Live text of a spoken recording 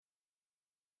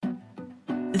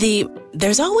The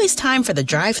 "there's always time for the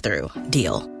drive-thru"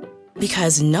 deal.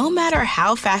 Because no matter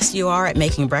how fast you are at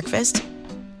making breakfast,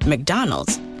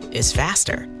 McDonald's is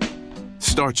faster.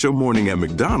 Start your morning at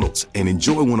McDonald's and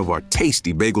enjoy one of our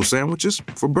tasty bagel sandwiches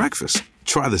for breakfast.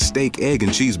 Try the steak, egg,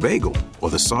 and cheese bagel or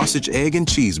the sausage, egg, and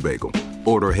cheese bagel.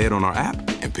 Order ahead on our app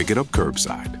and pick it up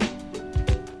curbside.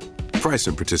 Price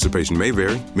and participation may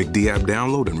vary. McD app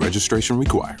download and registration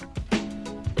required.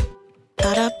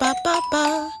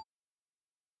 Ba-da-ba-ba-ba.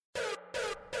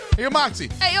 Hey, yo, Moxie.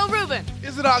 Hey, yo, Ruben.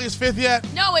 Is it August 5th yet?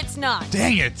 No, it's not.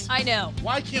 Dang it. I know.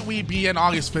 Why can't we be on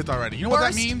August 5th already? You know what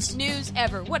that means? Worst news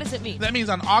ever. What does it mean? That means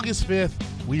on August 5th,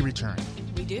 we return.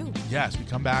 We do. Yes, we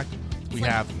come back. We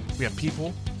have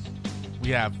people.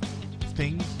 We have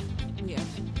things. We have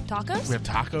tacos? We have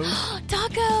tacos.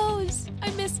 Tacos! I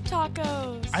miss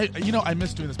tacos. I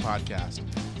miss doing this podcast.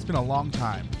 It's been a long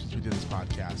time since we did this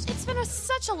podcast. It's been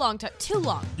such a long time. Too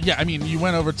long. Yeah, I mean, you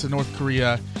went over to North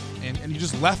Korea and you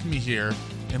just left me here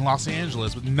in Los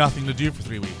Angeles with nothing to do for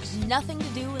 3 weeks. Nothing to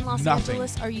do in Los Nothing.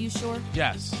 Angeles? Are you sure?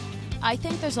 Yes. I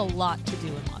think there's a lot to do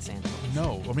in Los Angeles.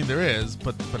 No, I mean, there is,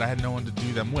 but I had no one to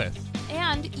do them with.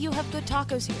 And you have good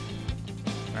tacos here.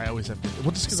 I always have to.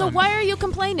 Well, just 'cause So why are you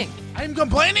complaining? I'm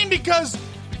complaining because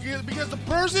the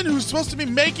person who's supposed to be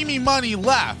making me money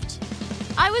left.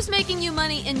 I was making you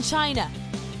money in China.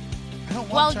 I don't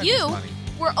want While Chinese you money.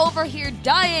 were over here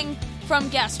dying from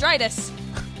gastritis.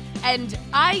 And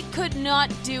I could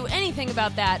not do anything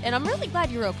about that. And I'm really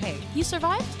glad you're okay. You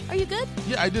survived? Are you good?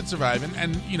 Yeah, I did survive.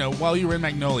 And while you were in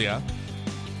Mongolia.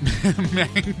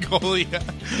 Mongolia?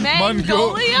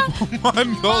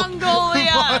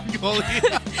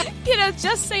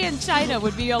 Just saying China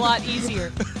would be a lot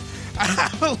easier. I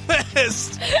have a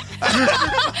list. Is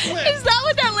that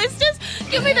what that list is?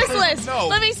 Give me this list. No.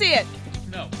 Let me see it.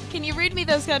 No. Can you read me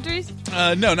those countries?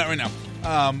 No, not right now.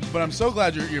 But I'm so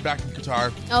glad you're back in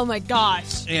Qatar. Oh my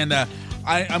gosh. And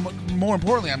I'm more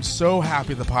importantly, I'm so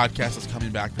happy the podcast is coming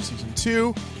back for season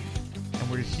 2. And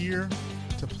we're here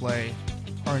to play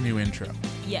our new intro.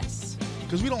 Yes.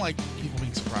 Because we don't like people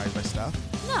being surprised by stuff.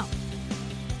 No.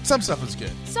 Some stuff is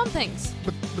good. Some things.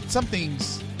 But some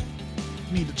things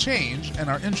need to change, and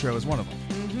our intro is one of them.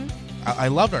 Mm-hmm. I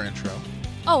love our intro.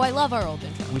 Oh, I love our old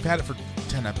intro. We've had it for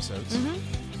 10 episodes. Mm-hmm.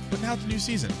 But now it's a new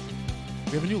season.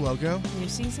 We have a new logo. New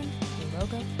season, new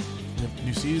logo. We have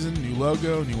new season, new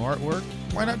logo, new artwork.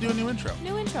 Why not do a new intro?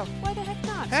 New intro. Why the heck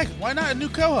not? Heck, why not a new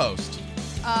co-host?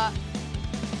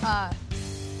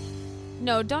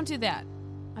 No, don't do that.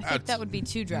 I think that would be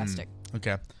too drastic.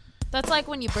 Okay. That's like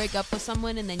when you break up with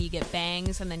someone and then you get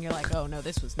bangs and then you're like, oh, no,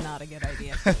 this was not a good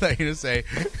idea. I thought you were going to say,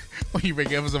 when you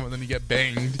break up with someone, then you get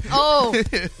banged. Oh,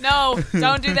 no,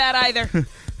 don't do that either.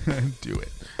 Do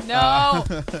it. No.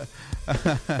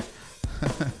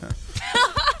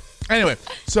 Anyway,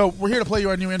 so we're here to play you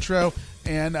our new intro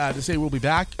and to say we'll be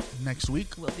back next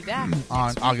week. We'll be back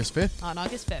on August 5th. On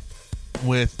August 5th.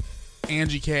 With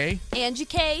Angie K. Angie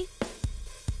K.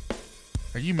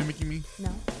 Are you mimicking me? No.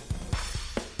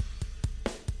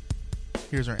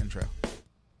 Here's our intro.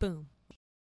 Boom.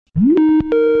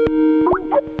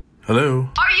 Hello?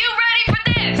 Are you ready for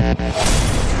this?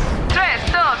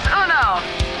 3, 2, 1.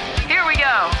 Here we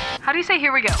go. How do you say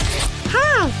here we go?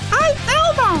 Hi, I'm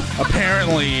Elmo.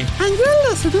 Apparently. And you're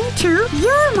listening to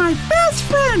You're My Best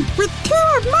Friend with 2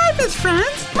 of my best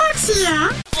friends,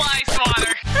 Moxia Fly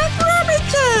swatter. and Ruby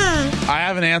J. I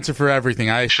have an answer for everything.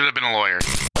 I should have been a lawyer.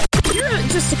 You're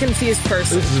just a confused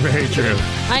person. This is very true.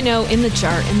 I know, in the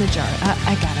jar. I got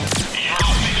it. You're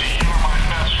listening to You're My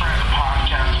Best Friend, a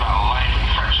podcast about life,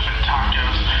 friendship, and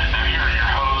tacos. Now here are your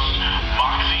hosts,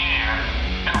 Moxie Ann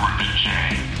and Ruben J.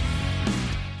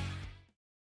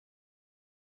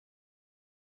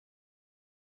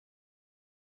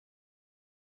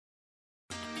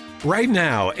 Right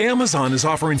now, Amazon is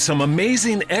offering some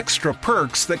amazing extra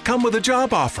perks that come with a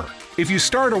job offer. If you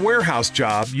start a warehouse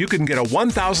job, you can get a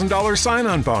 $1,000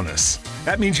 sign-on bonus.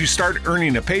 That means you start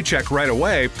earning a paycheck right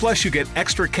away, plus you get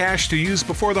extra cash to use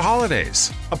before the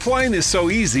holidays. Applying is so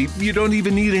easy, you don't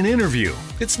even need an interview.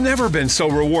 It's never been so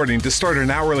rewarding to start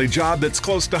an hourly job that's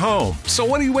close to home. So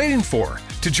what are you waiting for?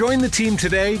 To join the team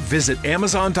today, visit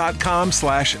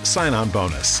Amazon.com/sign-on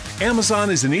bonus. Amazon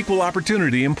is an equal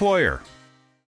opportunity employer.